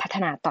การพัฒ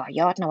นาต่อ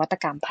ยอดนวัต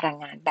กรรมพลัง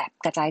งานแบบ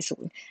กระจายศู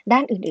นย์ด้า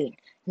นอื่น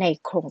ๆใน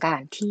โครงการ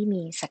ที่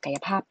มีศักย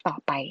ภาพต่อ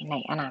ไปใน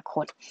อนาค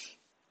ต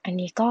อัน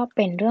นี้ก็เ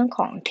ป็นเรื่องข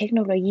องเทคโน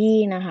โลยี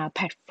นะคะแพ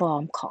ลตฟอร์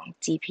มของ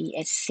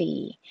GPSC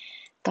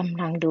ก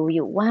ำลังดูอ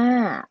ยู่ว่า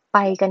ไป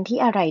กันที่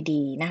อะไร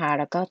ดีนะคะ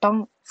แล้วก็ต้อง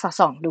สอด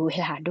ส่องดูเว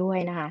ลาด้วย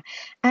นะคะ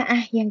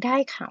ยังได้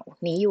ข่าว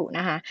นี้อยู่น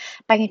ะคะ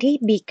ไปกันที่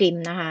B-Grim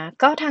นะคะ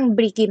ก็ทาง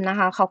B-Grim นะ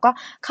คะเขาก็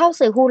เข้า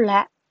ซื้อหุ้นแล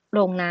ะล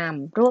งนาม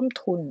ร่วม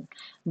ทุน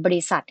บ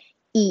ริษัท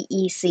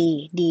EEC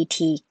DT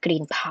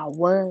Green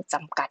Power จ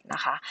ำกัดน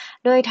ะคะ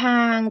โดยทา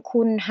ง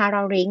คุณฮาร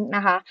าริงน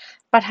ะคะ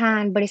ประธา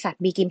นบริษัท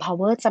B-Grim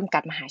Power จำกั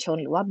ดมหาชน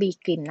หรือว่า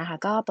B-Grim นะคะ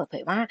ก็เปิดเผ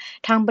ยว่า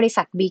ทางบริ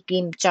ษัท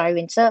B-Grim Joint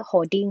Venture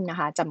Holding นะ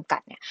คะจำกั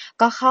ดเนี่ย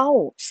ก็เข้า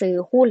ซื้อ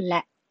หุ้นแล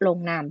ะลง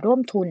นามร่ว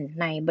มทุน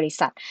ในบริ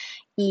ษัท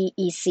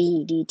EEC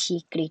DT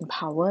Green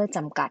Power จ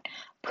ำกัด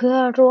เพื่อ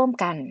ร่วม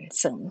กัน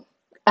เสริ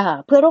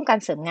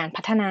มงาน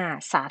พัฒนา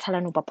สาธาร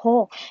ณูปโภ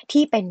ค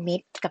ที่เป็นมิ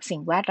ตรกับสิ่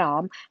งแวดล้อ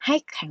มให้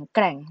แข็งแก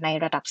ร่งใน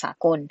ระดับสา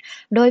กล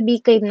โดย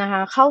B-Grim นะค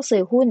ะเข้าซื้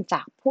อหุ้นจ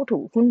ากผู้ถื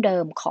อหุ้นเดิ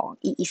มของ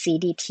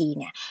EECDT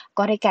เนี่ย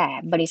ก็ได้แก่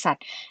บริษัท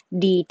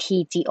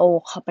DTGO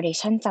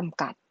Corporation จ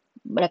ำกัด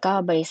แล้วก็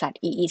บริษัท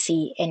EEC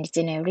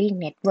Engineering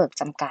Network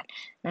จำกัด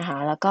นะคะ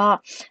แล้วก็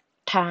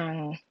ทาง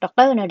ด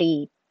ร.นรี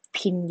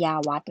พิญญา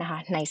วัฒน์นะคะ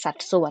ในสัด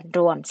ส่วนร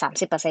วม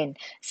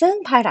 30% ซึ่ง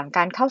ภายหลังก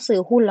ารเข้าซื้อ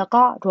หุ้นแล้ว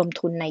ก็รวม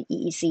ทุนใน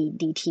EEC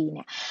DT เ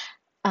นี่ย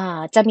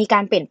จะมีกา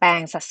รเปลี่ยนแปลง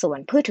สัดส่วน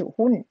ผู้ถือ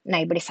หุ้นใน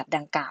บริษัท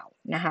ดังกล่าว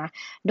นะคะ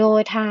โดย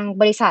ทาง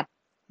บริษัท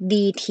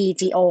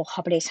DTGO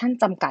Corporation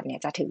จำกัดเนี่ย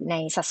จะถือใน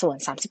สัดส่วน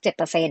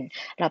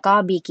 37% แล้วก็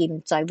B-Grim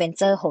Joint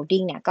Venture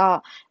Holding เนี่ยก็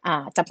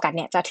จำกัดเ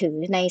นี่ยจะถือ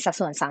ในสัด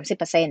ส่วน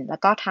 30% แล้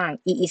วก็ทาง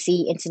EEC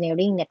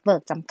Engineering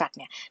Network จำกัดเ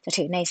นี่ยจะ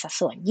ถือในสัด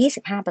ส่วน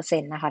 25%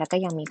 นะคะแล้วก็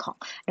ยังมีของ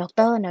ด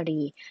ร.น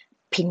รี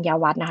พิญญา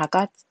วัฒน์นะคะ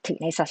ก็ถือ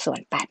ในสัดส่วน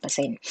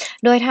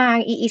 8% โดยทาง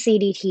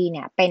EECDT เ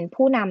นี่ยเป็น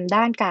ผู้นำ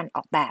ด้านการอ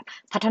อกแบบ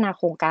พัฒนาโ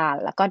ครงการ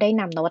แล้วก็ได้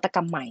นำนวัตกร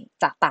รมใหม่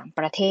จากต่างป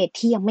ระเทศ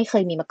ที่ยังไม่เค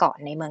ยมีมาก่อน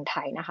ในเมืองไท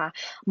ยนะคะ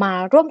มา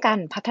ร่วมกัน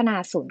พัฒนา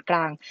ศูนย์กล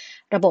าง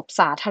ระบบ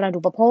สาธารณู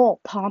ปโภค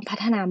พร้อมพั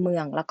ฒนาเมื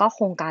องแล้วก็โค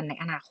รงการใน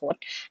อนาคต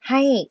ใ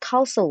ห้เข้า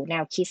สู่แน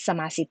วคิด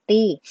Smart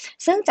City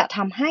ซึ่งจะท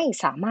ำให้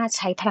สามารถใ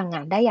ช้พลังง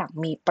านได้อย่าง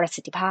มีประ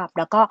สิทธิภาพ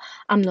แล้วก็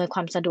อำนวยคว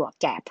ามสะดวก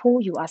แก่ผู้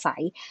อยู่อาศั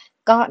ย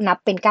ก็นับ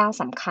เป็นก้าว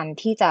สำคัญ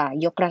ที่จะ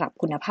ยกระดับ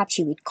คุณภาพ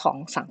ชีวิตของ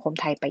สังคม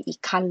ไทยไปอีก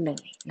ขั้นเล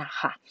ยนะ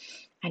คะ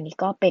อันนี้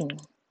ก็เป็น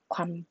คว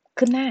าม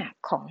ขึ้นหน้า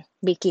ของ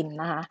บิกิน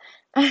นะคะ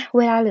เ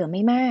วลาเหลือไ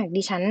ม่มาก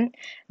ดิฉัน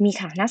มี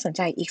ข่าวน่าสนใ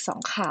จอีก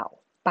2ข่าว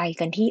ไป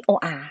กันที่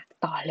OR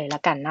ต่อเลยล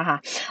ะกันนะคะ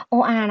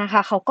OR นะค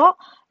ะเขาก็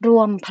ร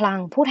วมพลัง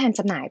ผู้แทนจ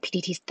ำหน่าย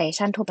PTT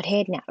Station ทั่วประเท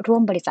ศเนี่ยร่ว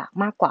มบริจาค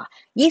มากกว่า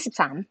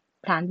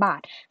23ล้านบา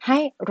ทให้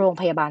โรง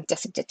พยาบาล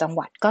77จังห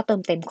วัดก็เติ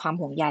มเต็มความ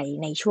ห่วงใย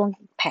ใน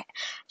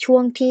ช่ว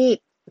งที่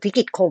วิก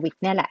ฤตโควิด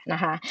เนี่ยแหละนะ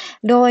คะ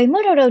โดยเมื่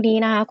อเร็วๆนี้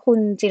นะคะคุณ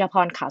จิรพ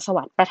รขาวส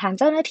วัสดิ์ประธาน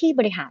เจ้าหน้าที่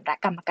บริหารและ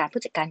กรรมการ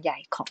ผู้จัดการใหญ่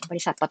ของบ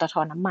ริษัทปตท.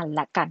น้ำมันแ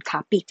ละการค้า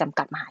ปลีกจำ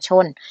กัดมหาช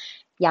น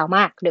ยาวม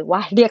ากหรือว่า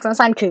เรียก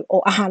สั้นๆคือ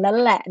OR นั่น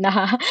แหละนะค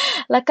ะ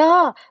แล้วก็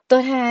ตั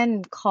วแทน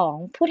ของ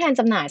ผู้แทน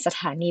จำหน่ายสถ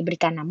านีบริ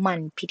การน้ำมัน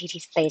PTT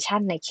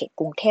Station ในเขต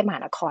กรุงเทพมห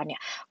านครเนี่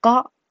ยก็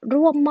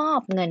ร่วมมอ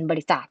บเงินบ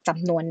ริจาคจ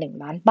ำนวน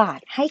1ล้านบาท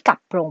ให้กับ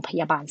โรงพ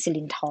ยาบาลสิ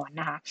รินธร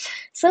นะคะ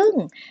ซึ่ง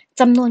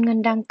จำนวนเงิน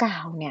ดังกล่า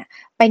วเนี่ย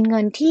เป็นเงิ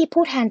นที่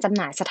ผู้แทนจำห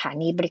น่ายสถา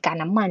นีบริการ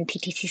น้ำมัน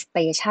PTT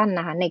Station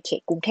นะคะในเข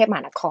ตกรุงเทพมห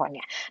านครเ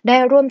นี่ยได้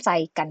ร่วมใจ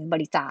กันบ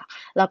ริจาค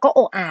แล้วก็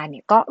OR เนี่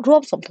ยก็ร่ว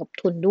มสมทบ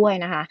ทุนด้วย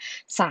นะคะ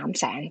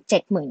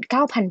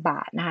 379,000 บ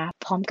าทนะคะ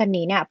พร้อมกัน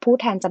นี้เนี่ยผู้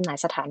แทนจำหน่าย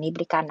สถานีบ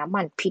ริการน้ำ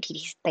มัน PTT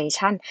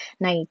Station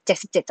ใน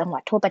77จังหวั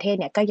ดทั่วประเทศ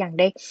เนี่ยก็ยัง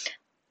ได้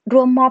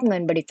ร่วมมอบเงิ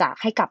นบริจาค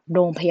ให้กับโร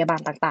งพยาบา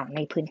ลต่างๆใน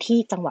พื้นที่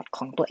จังหวัดข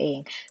องตัวเอง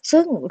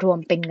ซึ่งรวม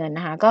เป็นเงิน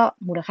นะคะก็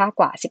มูลค่า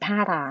กว่า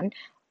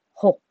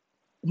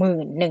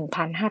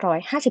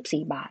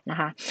15,611,554 บาทนะ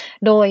คะ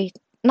โดย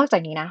นอกจา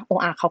กนี้นะ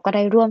OR เขาก็ไ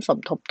ด้ร่วมสม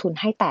ทบทุน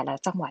ให้แต่ละ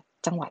จังห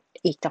วัด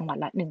อีกจังหวัด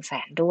ละ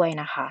 100,000 ด้วย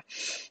นะคะ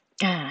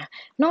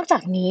นอกจา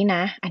กนี้น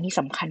ะอันนี้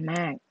สำคัญม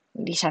าก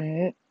ดิฉัน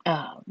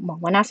มอง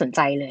ว่าน่าสนใจ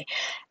เลย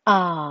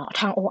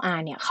ทาง OR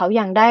เนี่ยเขา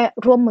ยังได้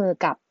ร่วมมือ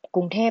กับก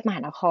รุงเทพมห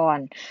านคร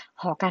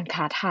หอการ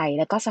ค้าไทย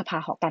และก็สภา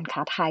หอการค้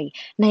าไทย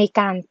ใน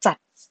การจัด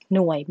ห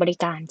น่วยบริ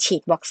การฉี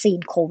ดวัคซีน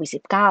โควิด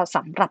 -19 ส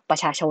ำหรับประ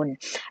ชาชน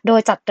โดย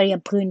จัดเตรียม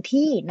พื้น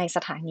ที่ในส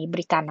ถานีบ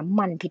ริการน้ำ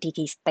มัน PTT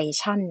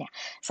Station เนี่ย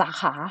สา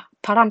ขา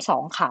พระราม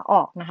 2 ขาอ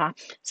อกนะคะ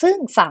ซึ่ง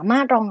สามา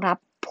รถรองรับ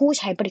ผู้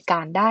ใช้บริกา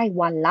รได้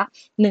วันละ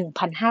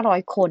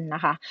 1,500 คนน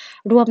ะคะ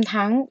รวม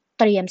ทั้ง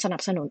เตรียมสนั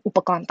บสนุนอุป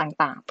กรณ์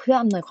ต่างๆเพื่อ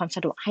อำนวยความส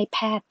ะดวกให้แพ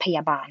ทย์พย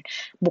าบาล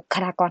บุค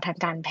ลากรทาง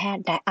การแพท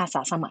ย์และอาส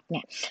าสมัครเ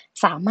นี่ย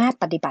สามารถ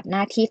ปฏิบัติห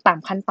น้าที่ตาม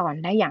ขั้นตอน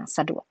ได้อย่างส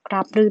ะดวกร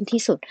าบรื่น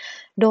ที่สุด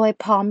โดย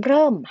พร้อมเ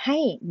ริ่มให้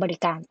บริ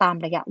การตาม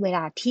ระยะเวล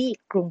าที่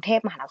กรุงเทพ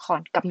มหานคร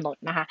กำหนด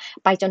นะคะ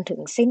ไปจนถึง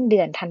สิ้นเดื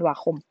อนธันวา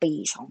คมปี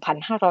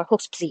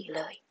 2564 เ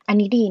ลยอัน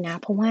นี้ดีนะ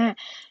เพราะว่า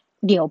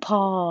เดี๋ยวพ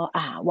อ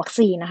วัค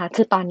ซีนนะคะ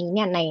คือตอนนี้เ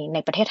นี่ยใน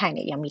ประเทศไทยเ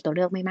นี่ยยังมีตัวเ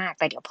ลือกไม่มาก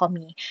แต่เดี๋ยวพอ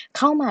มีเ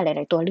ข้ามาหล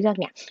ายๆตัวเลือก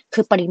เนี่ยคื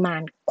อปริมา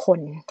ณคน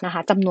นะค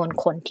ะจำนวน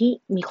คนที่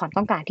มีความ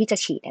ต้องการที่จะ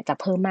ฉีดเนี่ยจะ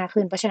เพิ่มมาก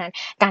ขึ้นเพราะฉะนั้น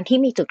การที่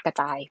มีจุดกระ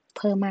จายเ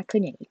พิ่มมากขึ้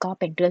นอย่างนี้ก็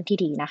เป็นเรื่องที่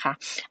ดีนะคะ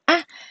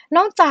น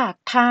อกจาก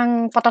ทาง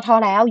ปตท.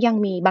แล้วยัง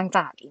มีบางจ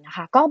ากอีกนะค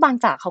ะก็บาง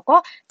จากเขาก็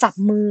จับ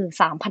มือ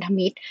3พันธ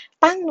มิตร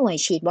ตั้งหน่วย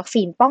ฉีดวัค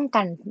ซีนป้อง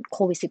กันโค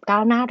วิด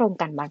 -19 หน้าโรง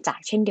กลั่นบางจาก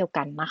เช่นเดียว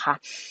กันนะคะ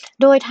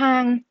โดยทา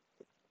ง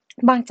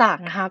บางจาก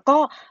นะคะก็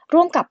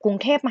ร่วมกับกรุง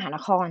เทพมหาน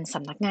ครส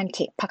ำนักงานเข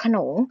ตพระโขน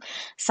ง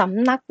ส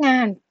ำนักงา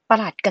นป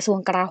ลัดกระทรวง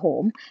กลาโห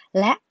ม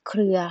และเค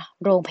รือ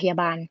โรงพยา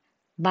บาล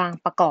บาง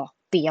ประกอบ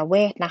ปิยเว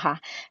ชนะคะ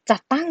จั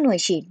ดตั้งหน่วย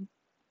ฉีด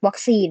วัค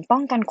ซีนป้อ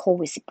งกันโค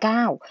วิด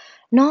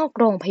 -19 นอก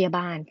โรงพยาบ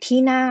าลที่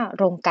หน้า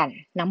โรงกลั่น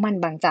น้ำมัน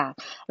บางจาก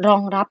รอ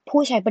งรับ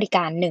ผู้ใช้บริก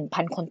าร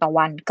 1,000 คนต่อ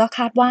วันก็ค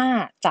าดว่า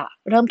จะ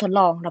เริ่มทด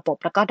ลองระบบ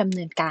แล้วก็ดำเ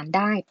นินการไ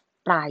ด้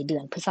ปลายเดื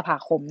อนพฤษภา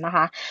คมนะค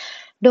ะ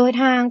โดย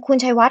ทางคุณ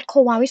ชัยวัฒน์โค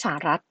วาวิสา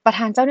รัตน์ประธ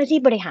านเจ้าหน้าที่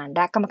บริหารแ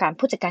ละกรรมการ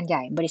ผู้จัดการให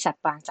ญ่บริษัท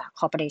บางจาก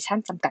คอร์ปอเรชั่น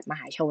จำกัดม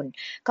หาชน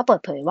ก็เปิ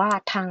ดเผยว่า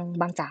ทาง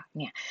บางจาก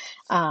เนี่ย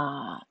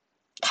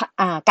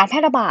การแพร่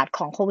ระบาดข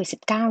องโควิด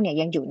 -19 เนี่ย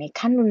ยังอยู่ใน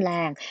ขั้นรุนแร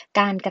ง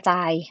การกระจ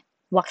าย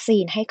วัคซี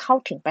นให้เข้า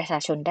ถึงประชา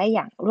ชนได้อ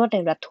ย่างรวดเร็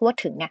วและทั่ว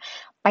ถึงเนี่ย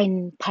เป็น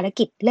ภาร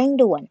กิจเร่ง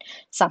ด่วน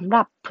สำห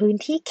รับพื้น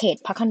ที่เขต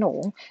พระโขน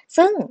ง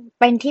ซึ่ง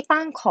เป็นที่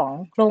ตั้งของ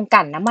โรงก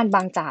ลั่นน้ำมันบ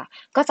างจาก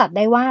ก็จัดไ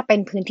ด้ว่าเป็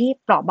นพื้นที่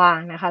เปราะบาง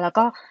นะคะแล้ว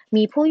ก็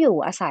มีผู้อยู่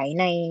อาศัย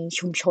ใน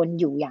ชุมชน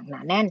อยู่อย่างหน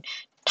าแน่น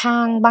ทา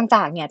งบางจ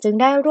ากเนี่ยจึง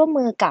ได้ร่วม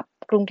มือกับ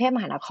กรุงเทพม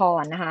หานค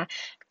รนะคะ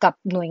กับ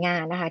หน่วยงา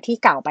นนะคะที่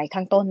กล่าวไป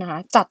ข้างต้นนะคะ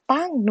จัด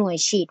ตั้งหน่วย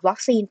ฉีดวัค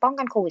ซีนป้อง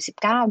กันโควิด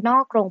 -19 นอ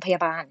กโรงพย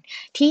าบาล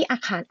ที่อา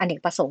คารอเนก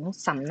ประสงค์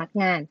สำนัก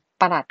งาน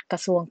ปลัดกร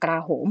ะทรวงกลา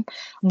โหม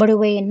บริ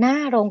เวณหน้า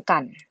โรงก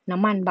ลั่นน้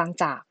ำมันบาง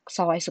จากซ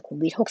อยสุขุม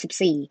วิท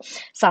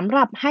 64 สำห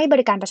รับให้บ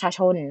ริการประชาช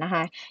นนะค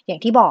ะอย่า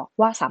งที่บอก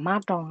ว่าสามาร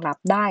ถรองรับ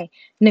ได้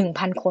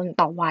 1,000 คน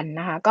ต่อวัน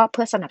นะคะก็เ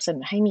พื่อสนับสนุ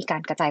นให้มีกา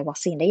รกระจายวัค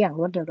ซีนได้อย่าง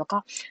รวดเร็วแล้วก็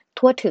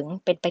ทั่วถึง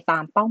เป็นไปตา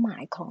มเป้าหมา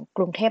ยของก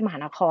รุงเทพมหา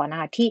นครนะ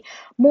คะที่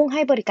มุ่งใ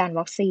ห้บริการ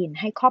วัคซีน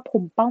ให้ครอบคลุ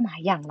มเป้าหมาย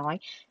อย่างน้อย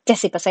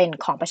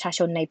 70% ของประชาช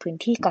นในพื้น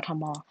ที่กท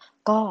ม.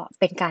ก็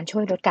เป็นการช่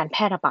วยลดการแพ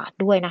ร่ระบาด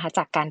ด้วยนะคะจ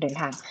ากการเดิน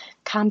ทาง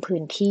ข้ามพื้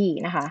นที่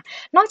นะคะ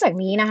นอกจาก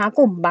นี้นะคะก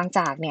ลุ่มบางจ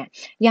ากเนี่ย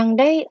ยัง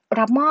ได้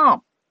รับมอบ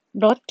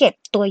รถเก็บ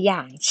ตัวอย่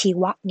างชี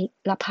วนิ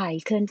รภัย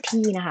เคลื่อน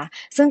ที่นะคะ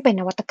ซึ่งเป็น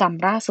นวัตกรรม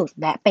ล่าสุด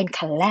และเป็น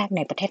คันแรกใ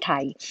นประเทศไท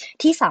ย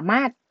ที่สาม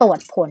ารถตรวจ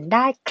ผลไ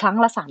ด้ครั้ง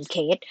ละ3เค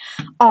ส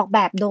ออกแบ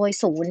บโดย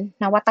ศูนย์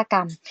นวัตกร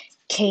รม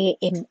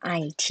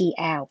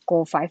KMITL Go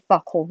 5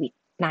 for COVID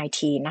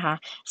 -19 นะคะ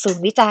ศูน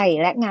ย์วิจัย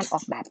และงานอ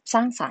อกแบบส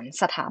ร้างสรรค์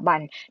สถาบัน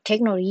เทค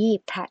โนโลยี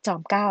พระจอ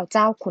มเกล้าเ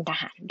จ้าคุณท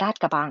หารลาด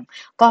กระบัง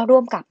ก็ร่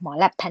วมกับหมอ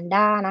แลบแพน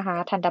ด้านะคะ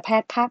ทันตแพ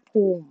ทย์ภาค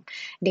ภูมิ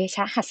เดช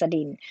ะหัส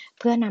ดิน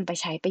เพื่อนำไป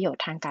ใช้ประโยช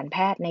น์ทางการแพ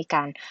ทย์ในก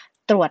าร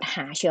ตรวจห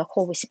าเชื้อโค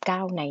วิด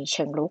 -19 ในเ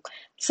ชิงรุก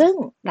ซึ่ง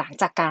หลัง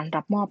จากการ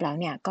รับมอบแล้ว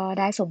เนี่ยก็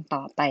ได้ส่งต่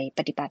อไปป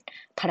ฏิบัติ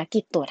ภารกิ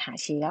จตรวจหา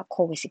เชื้อโค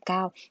วิด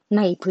 -19 ใ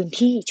นพื้น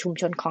ที่ชุม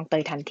ชนคลองเต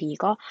ยทันที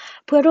ก็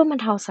เพื่อร่วมบรร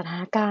เทาสถา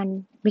นการณ์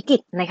วิกฤ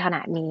ตในขณ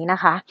ะนี้นะ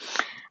คะ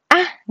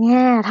เนี่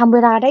ยทำเว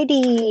ลาได้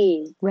ดี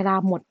เวลา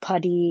หมดพอ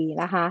ดี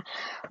นะคะ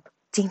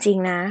จริง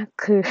ๆนะ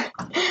คือ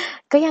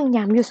ก็ยัง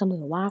ย้ำอยู่เสม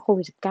อว่าโค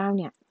วิด -19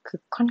 เนี่ยคื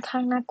อค่อนข้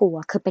างน่ากลัว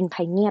คือเป็น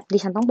ภัยเงียบดิ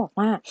ฉันต้องบอก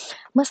ว่า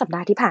เมื่อสัปด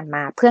าห์ที่ผ่านม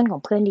าเพื่อนขอ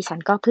งเพื่อนดิฉัน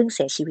ก็เพิ่งเ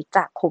สียชีวิตจ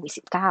ากโควิด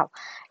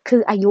 -19 คื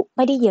ออายุไ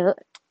ม่ได้เยอะ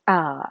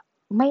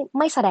ไ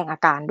ม่แสดงอา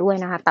การด้วย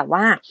นะคะแต่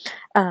ว่า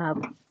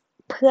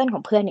เพื่อนขอ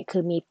งเพื่อนเนี่ยคื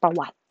อมีประ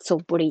วัติสู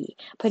บบุหรี่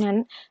เพราะฉะนั้น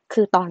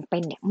คือตอนเป็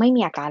นเนี่ยไม่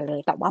มีอาการเลย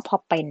แต่ว่าพอ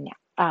เป็นเนี่ย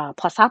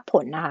พอทราบผ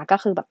ลนะคะก็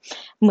คือแบบ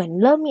เหมือน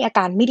เริ่มมีอาก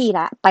ารไม่ดีแ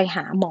ล้วไปห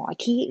าหมอ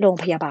ที่โรง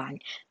พยาบาล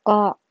ก็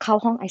เข้า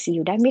ห้อง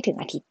ICU ได้ไม่ถึง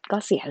อาทิตย์ก็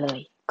เสียเล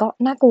ยก็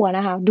น่ากลัวน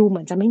ะคะดูเหมื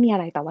อนจะไม่มีอะ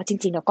ไรแต่ว่าจ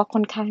ริงๆแล้วก็ค่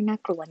อนข้างน่า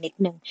กลัวนิด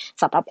นึง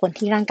สำหรับคน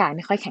ที่ร่างกายไ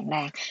ม่ค่อยแข็งแร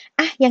ง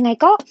ยังไง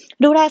ก็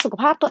ดูแลสุข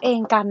ภาพตัวเอง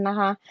กันนะ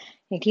คะ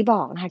อย่างที่บ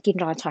อกนะคะกิน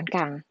ร้อนช้อนก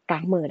ลางล้า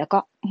งมือแล้วก็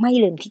ไม่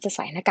ลืมที่จะใ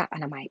ส่หน้ากากอ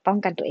นามัยป้อง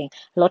กันตัวเอง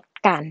ลด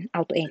การเอ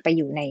าตัวเองไปอ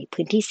ยู่ใน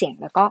พื้นที่เสี่ยง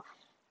แล้วก็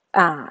แ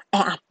อ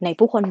อัดใน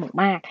ผู้คนหมู่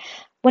มาก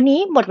วันนี้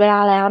หมดเวลา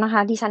แล้วนะค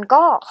ะดิฉัน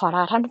ก็ขอล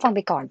าท่านผู้ฟังไป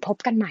ก่อนพบ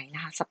กันใหม่น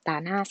ะคะสัปดา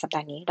ห์หน้าสัปด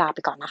าห์นี้ลาไป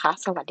ก่อนนะคะ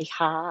สวัสดี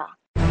ค่ะ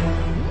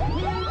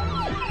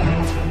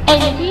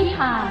Energy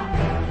Time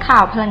ข่า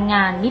วพลังง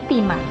านมิติ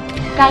ใหม่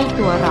ใกล้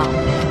ตัวเรา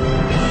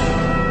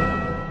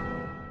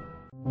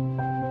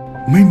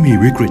ไม่มี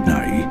วิกฤตไหน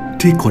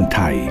ที่คนไ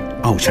ทย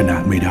เอาชนะ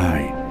ไม่ได้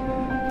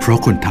เพราะ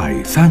คนไทย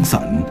สร้างส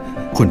รรค์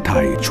คนไท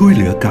ยช่วยเ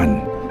หลือกัน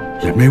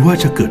และไม่ว่า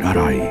จะเกิดอะ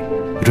ไร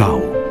เรา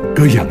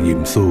ก็ยังยิ้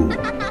มสู้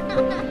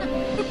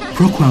เพ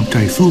ราะความใจ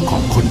สู้ขอ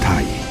งคนไท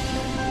ย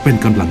เป็น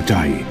กำลังใจ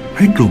ใ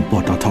ห้กลุ่มป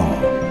ตท.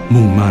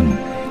มุ่งมั่น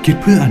คิด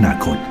เพื่ออนา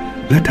คต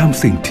และท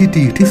ำสิ่งที่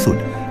ดีที่สุด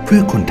เพื่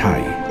อคนไท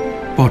ย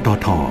ปต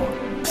ท.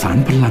สาน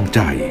พลังใจ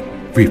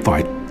We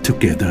Fight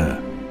Together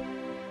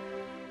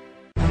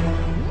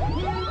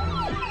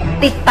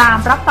ติดตาม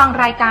รับฟัง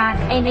รายการ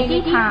Energy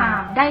Time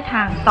ได้ท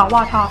างสว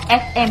ท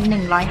FM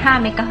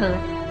 105 MHz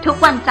ทุก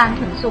วันจันทร์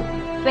ถึงศุกร์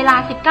เวลา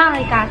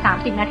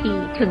 19:30 น.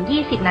 ถึง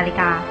 20:00 น.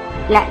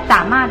 และส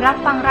ามารถรับ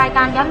ฟังรายก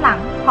ารย้อนหลัง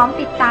พร้อม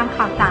ติดตาม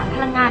ข่าวสารพ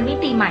ลังงานมิ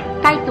ติใหม่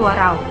ใกล้ตัว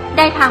เราไ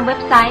ด้ทางเว็บ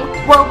ไซต์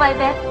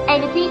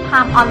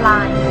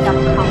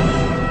www.energytimeonline.com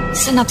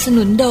สนับส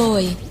นุนโดย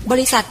บ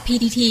ริษัท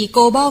PTT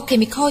Global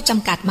Chemical จ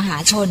ำกัดมหา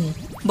ชน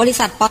บริ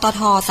ษัทปต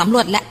ท.สำร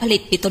วจและผลิ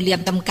ตปิโตรเลียม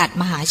จำกัด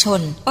มหาช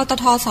นปต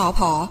ท.สผ.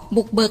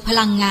บุกเบิกพ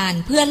ลังงาน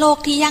เพื่อโลก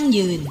ที่ยั่ง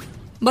ยืน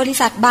บริ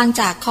ษัทบาง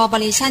จากคอร์ปอ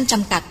เรชั่นจ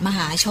ำกัดมห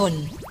าชน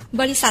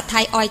บริษัทไท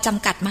ยออยล์จ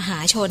ำกัดมหา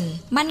ชน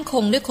มั่นค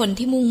งด้วยคน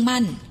ที่มุ่ง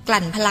มั่นก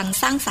ลั่นพลัง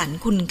สร้างสรรค์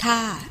คุณค่า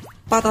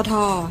ปตท.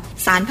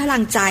สานพลั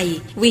งใจ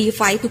We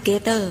Fight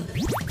Together